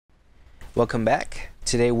Welcome back.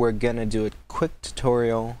 Today we're gonna do a quick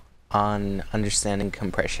tutorial on understanding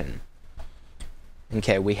compression.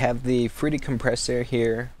 Okay, we have the Fruity compressor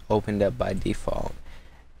here opened up by default.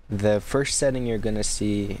 The first setting you're gonna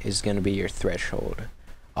see is gonna be your threshold.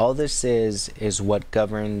 All this is what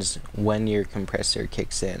governs when your compressor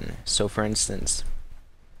kicks in. So for instance,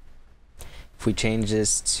 if we change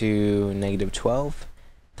this to -12,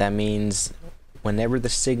 that means whenever the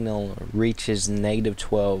signal reaches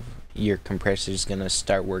 -12, your compressor is going to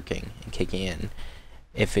start working and kicking in.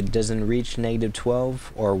 If it doesn't reach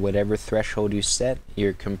 -12 or whatever threshold you set,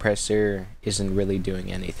 your compressor isn't really doing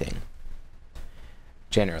anything,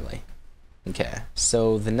 generally. Okay,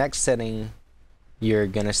 so the next setting you're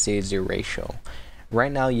going to see is your ratio.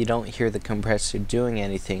 Right now you don't hear the compressor doing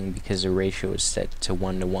anything because the ratio is set to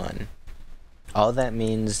 1:1. All that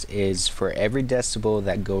means is for every decibel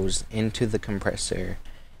that goes into the compressor,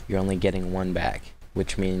 you're only getting one back,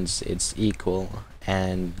 which means it's equal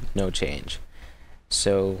and no change.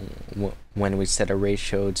 So when we set a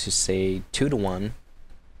ratio to say 2:1,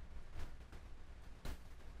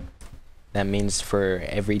 that means for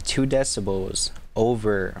every 2 decibels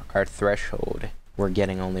over our threshold, we're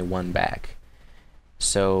getting only one back.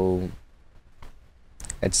 So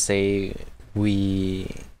let's say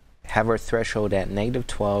we have our threshold at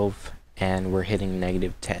 -12 and we're hitting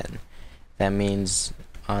 -10. That means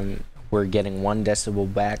we're getting 1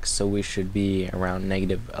 decibel back, so we should be around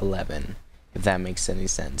 -11, if that makes any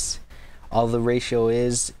sense. All the ratio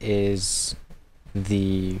is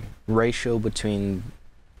the ratio between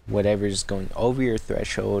whatever's going over your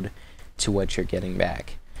threshold to what you're getting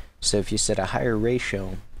back. So if you set a higher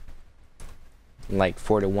ratio, like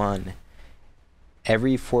 4:1,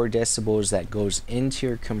 every 4 decibels that goes into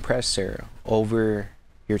your compressor over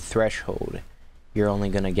your threshold, you're only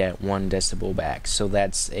going to get 1 decibel back. So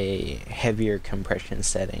that's a heavier compression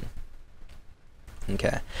setting.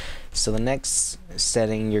 Okay, so the next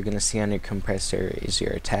setting you're going to see on your compressor is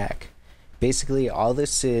your attack. Basically all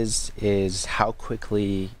this is how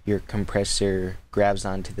quickly your compressor grabs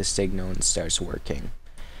onto the signal and starts working.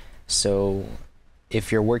 So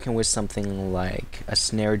if you're working with something like a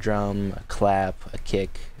snare drum, a clap, a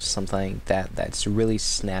kick, something like that that's really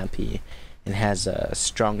snappy and has a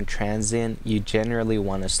strong transient, you generally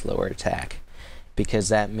want a slower attack, because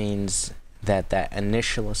that means that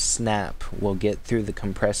initial snap will get through the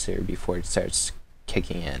compressor before it starts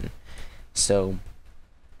kicking in. So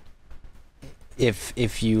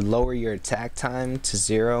if you lower your attack time to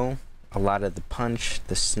 0, a lot of the punch,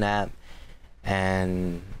 the snap,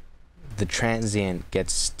 and the transient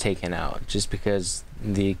gets taken out just because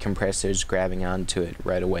the compressor is grabbing onto it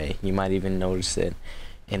right away. You might even notice it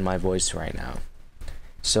in my voice right now.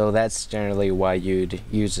 So that's generally why you'd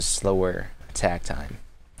use a slower attack time.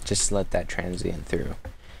 Just let that transient through.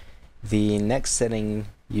 The next setting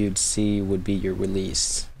you'd see would be your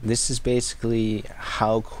release. This is basically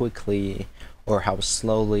how quickly or how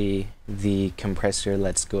slowly the compressor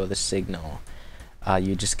lets go of the signal.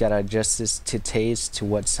 You just gotta adjust this to taste, to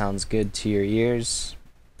what sounds good to your ears.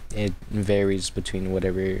 It varies between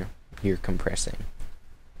whatever you're compressing.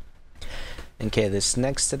 Okay, this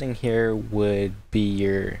next setting here would be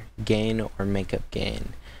your gain or makeup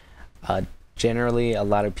gain. Generally, a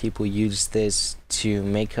lot of people use this to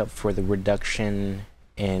make up for the reduction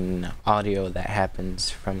in audio that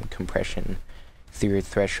happens from compression through your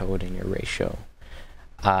threshold and your ratio.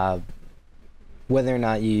 Whether or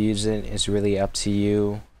not you use it is really up to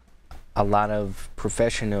you. A lot of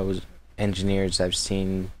professional engineers I've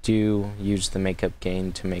seen do use the makeup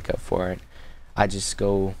gain to make up for it. I just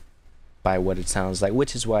go by what it sounds like,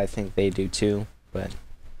 which is why I think they do too, but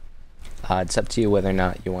it's up to you whether or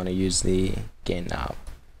not you want to use the gain knob.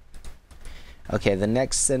 Okay, the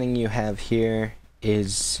next setting you have here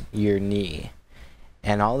is your knee,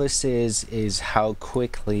 and all this is how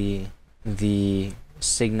quickly the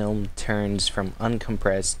signal turns from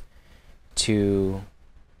uncompressed to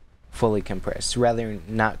fully compressed. Rather,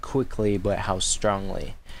 not quickly, but how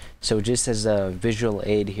strongly. So just as a visual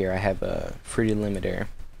aid here, I have a Fruity limiter,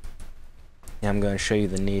 and I'm going to show you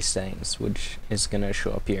the knee settings, which is going to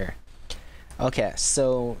show up here. Okay,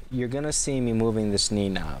 so you're going to see me moving this knee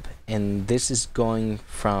knob, and this is going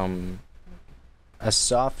from a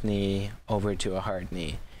soft knee over to a hard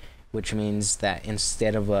knee, which means that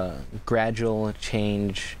instead of a gradual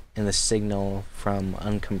change in the signal from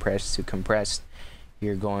uncompressed to compressed,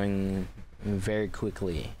 you're going very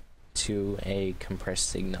quickly to a compressed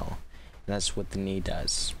signal. And that's what the knee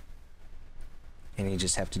does. And you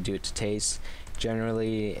just have to do it to taste.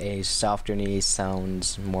 Generally, a softer knee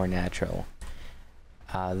sounds more natural.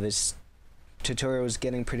 This tutorial is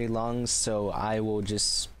getting pretty long, so I will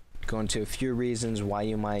just go into a few reasons why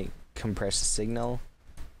you might compress a signal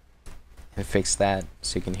and fix that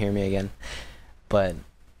so you can hear me again. But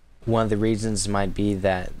one of the reasons might be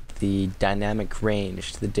that the dynamic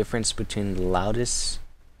range, the difference between the loudest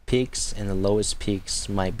peaks and the lowest peaks,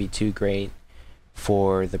 might be too great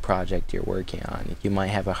for the project you're working on. You might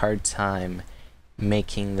have a hard time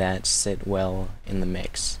making that sit well in the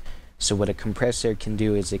mix. So what a compressor can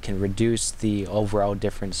do is it can reduce the overall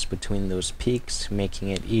difference between those peaks, making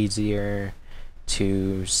it easier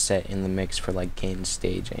to set in the mix for like gain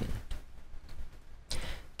staging.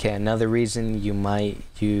 Okay, another reason you might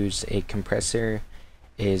use a compressor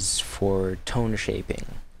is for tone shaping.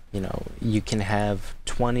 You know, you can have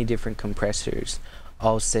 20 different compressors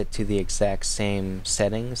all set to the exact same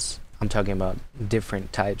settings. I'm talking about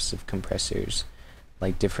different types of compressors,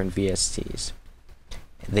 like different VSTs.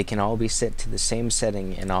 They can all be set to the same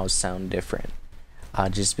setting and all sound different,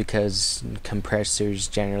 just because compressors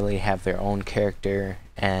generally have their own character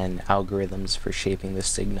and algorithms for shaping the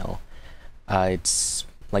signal. It's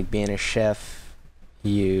like being a chef.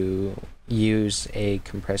 You use a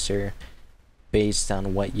compressor based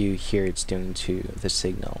on what you hear it's doing to the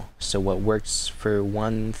signal. So what works for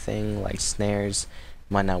one thing, like snares,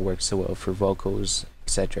 might not work so well for vocals,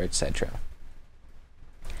 etc., etc.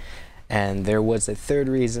 And there was a third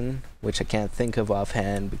reason, which I can't think of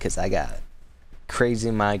offhand because I got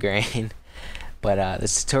crazy migraine. But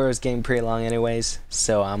this tutorial is getting pretty long anyways,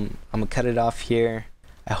 so I'm gonna cut it off here.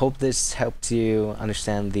 I hope this helped you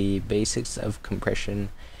understand the basics of compression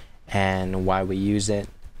and why we use it.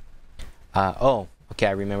 Oh, okay,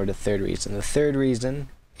 I remember the third reason. The third reason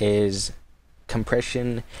is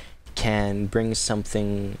compression can bring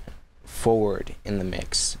something forward in the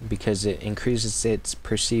mix because it increases its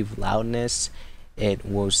perceived loudness. It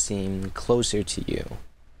will seem closer to you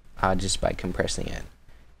just by compressing it.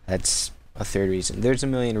 That's a third reason. There's a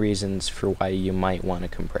million reasons for why you might want to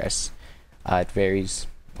compress. It varies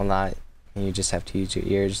a lot and you just have to use your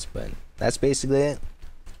ears, but that's basically it.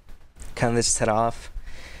 Cut this set off.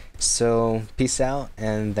 So peace out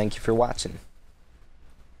and thank you for watching.